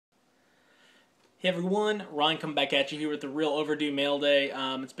Hey everyone, Ryan coming back at you here with the real overdue mail day.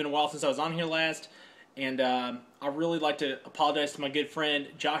 It's been a while since I was on here last, and I really like to apologize to my good friend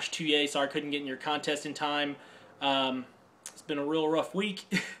Josh Touye. Sorry I couldn't get in your contest in time. It's been a real rough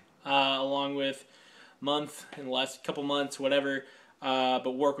week, along with month and the last couple months, whatever.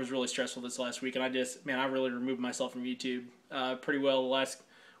 But work was really stressful this last week, and I really removed myself from YouTube pretty well the last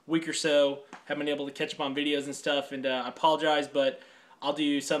week or so. Haven't been able to catch up on videos and stuff, and I apologize, but I'll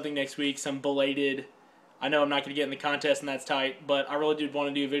do something next week, some belated. I know I'm not going to get in the contest, and that's tight, but I really did want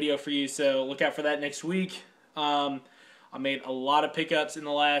to do a video for you, so look out for that next week. I made a lot of pickups in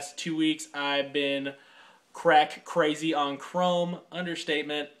the last 2 weeks. I've been crack crazy on Chrome,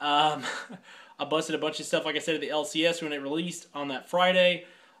 understatement. I busted a bunch of stuff, like I said, at the LCS when it released on that Friday.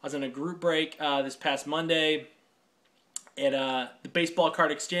 I was in a group break this past Monday at the baseball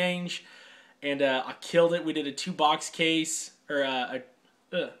card exchange, and I killed it. We did a two-box case, or a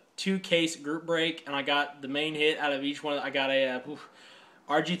two-case group break, and I got the main hit out of each one. I got a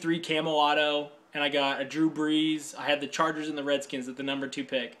RG3 Camo Auto, and I got a Drew Brees. I had the Chargers and the Redskins at the number 2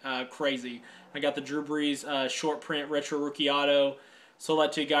 pick. Crazy. I got the Drew Brees short print retro rookie auto. Sold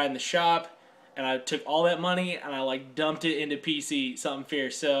that to a guy in the shop, and I took all that money and I dumped it into PC, something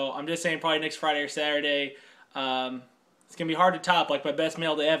fierce. So I'm just saying, probably next Friday or Saturday, it's gonna be hard to top like my best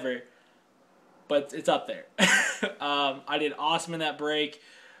mail day ever, but it's up there. I did awesome in that break.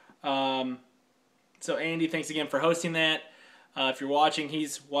 So Andy, thanks again for hosting that. If you're watching,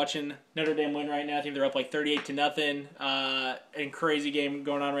 he's watching Notre Dame win right now. I think they're up like 38-0. And crazy game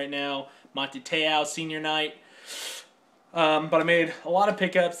going on right now. Monte Te'o senior night. But I made a lot of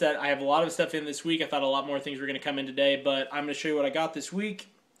pickups that I have a lot of stuff in this week. I thought a lot more things were going to come in today, but I'm going to show you what I got this week.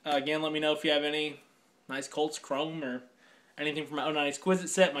 Again, let me know if you have any nice Colts Chrome or anything from my 09 Exquisite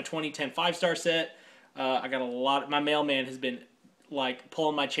set, my 2010 5-star set. I got a lot. My mailman has been like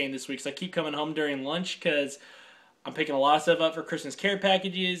pulling my chain this week, so I keep coming home during lunch because I'm picking a lot of stuff up for Christmas care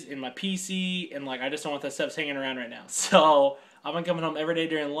packages in my PC, and I just don't want that stuff hanging around right now. So I've been coming home every day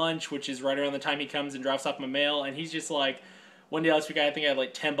during lunch, which is right around the time he comes and drops off my mail. And he's just like, one day last week I think I had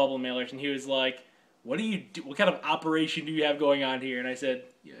like 10 bubble mailers, and he was like, "What do you do? What kind of operation do you have going on here?" And I said,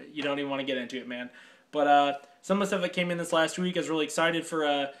 "You don't even want to get into it, man." But some of the stuff that came in this last week, I was really excited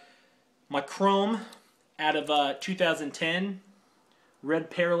for my Chrome out of 2010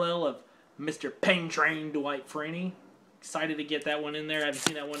 red parallel of Mr. Pain Train Dwight Freeney. Excited to get that one in there. I haven't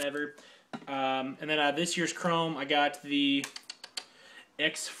seen that one ever. And then this year's Chrome, I got the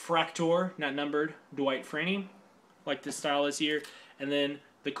X-Fractor, not numbered, Dwight Freeney. Like this style this year. And then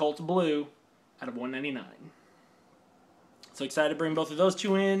the Colts Blue out of 199. So excited to bring both of those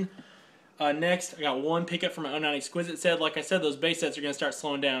two in. Next, I got one pickup from my 09 Exquisite set. Like I said, those base sets are going to start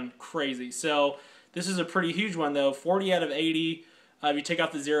slowing down crazy. So this is a pretty huge one, though. 40 out of 80. If you take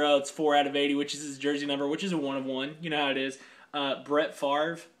off the 0, it's 4 out of 80, which is his jersey number, which is a 1 of 1. You know how it is. Brett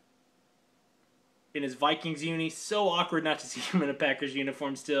Favre in his Vikings uni. So awkward not to see him in a Packers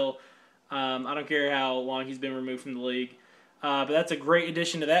uniform still. I don't care how long he's been removed from the league. But that's a great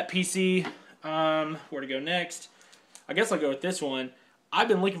addition to that PC. Where to go next? I guess I'll go with this one. I've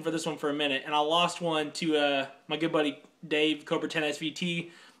been looking for this one for a minute, and I lost one to my good buddy Dave, Cobra 10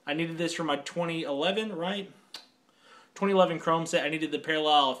 SVT. I needed this for my 2011, right? 2011 Chrome set. I needed the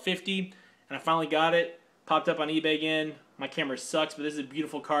parallel of 50, and I finally got it. Popped up on eBay again. My camera sucks, but this is a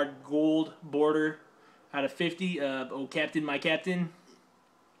beautiful card. Gold border out of 50. Oh, Captain, my Captain.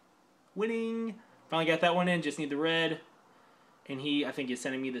 Winning. Finally got that one in. Just need the red. And I think, is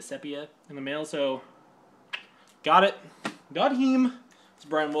sending me the sepia in the mail, so got it. Got him, as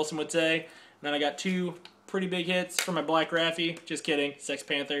Brian Wilson would say. And then I got two pretty big hits for my Black Raffy. Just kidding. Sex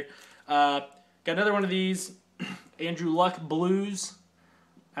Panther. Got another one of these. Andrew Luck Blues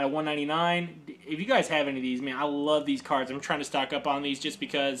out of 199. If you guys have any of these, man, I love these cards. I'm trying to stock up on these just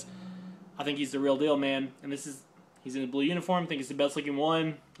because I think he's the real deal, man. And he's in a blue uniform. I think it's the best looking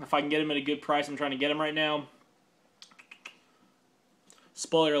one. If I can get him at a good price, I'm trying to get him right now.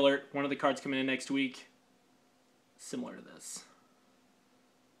 Spoiler alert, one of the cards coming in next week, similar to this.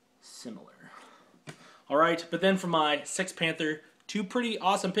 Similar. Alright, but then for my Sex Panther, two pretty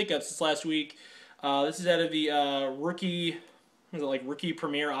awesome pickups this last week. This is out of the rookie, was it like rookie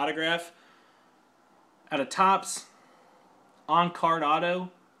premier autograph? Out of Topps, on-card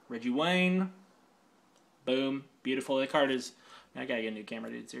auto, Reggie Wayne. Boom, beautiful. The card is, I gotta get a new camera,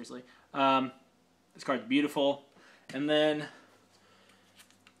 dude, seriously. This card's beautiful. And then,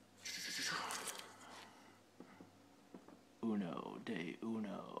 uno de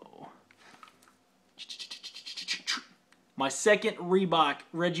uno. My second Reebok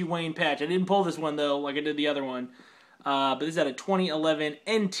Reggie Wayne patch. I didn't pull this one, though, like I did the other one. But this is out of 2011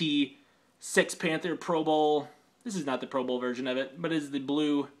 NT Six Panther Pro Bowl. This is not the Pro Bowl version of it, but it is the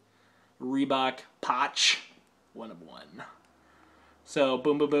blue Reebok patch. 1 of 1. So,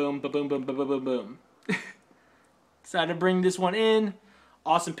 boom, boom, boom, boom, boom, boom, boom, boom, boom, boom. Excited to bring this one in.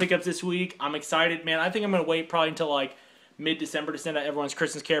 Awesome pickups this week. I'm excited, man. I think I'm going to wait probably until like mid-December to send out everyone's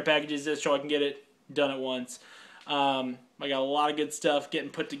Christmas care packages just so I can get it done at once. I got a lot of good stuff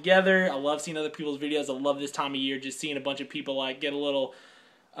getting put together. I love seeing other people's videos. I love this time of year, just seeing a bunch of people like get a little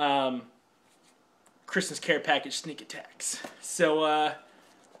Christmas care package sneak attacks. So, I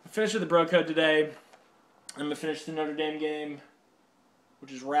finished with the bro code today. I'm going to finish the Notre Dame game,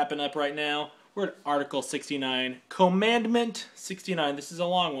 which is wrapping up right now. We're at Article 69. Commandment 69. This is a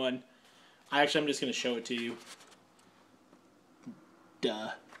long one. I'm just going to show it to you.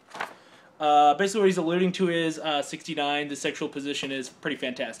 Duh. Basically what he's alluding to is 69. The sexual position is pretty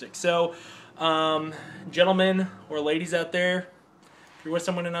fantastic. So, gentlemen or ladies out there, if you're with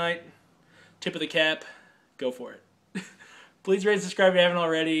someone tonight, tip of the cap, go for it. Please rate and subscribe if you haven't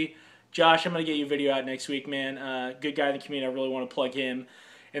already. Josh, I'm going to get you a video out next week, man. Good guy in the community. I really want to plug him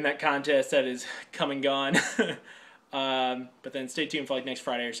in that contest that is come and gone. But then stay tuned for like next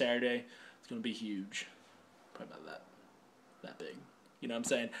Friday or Saturday. It's going to be huge. Probably about that big. You know what I'm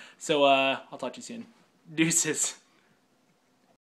saying? So I'll talk to you soon. Deuces.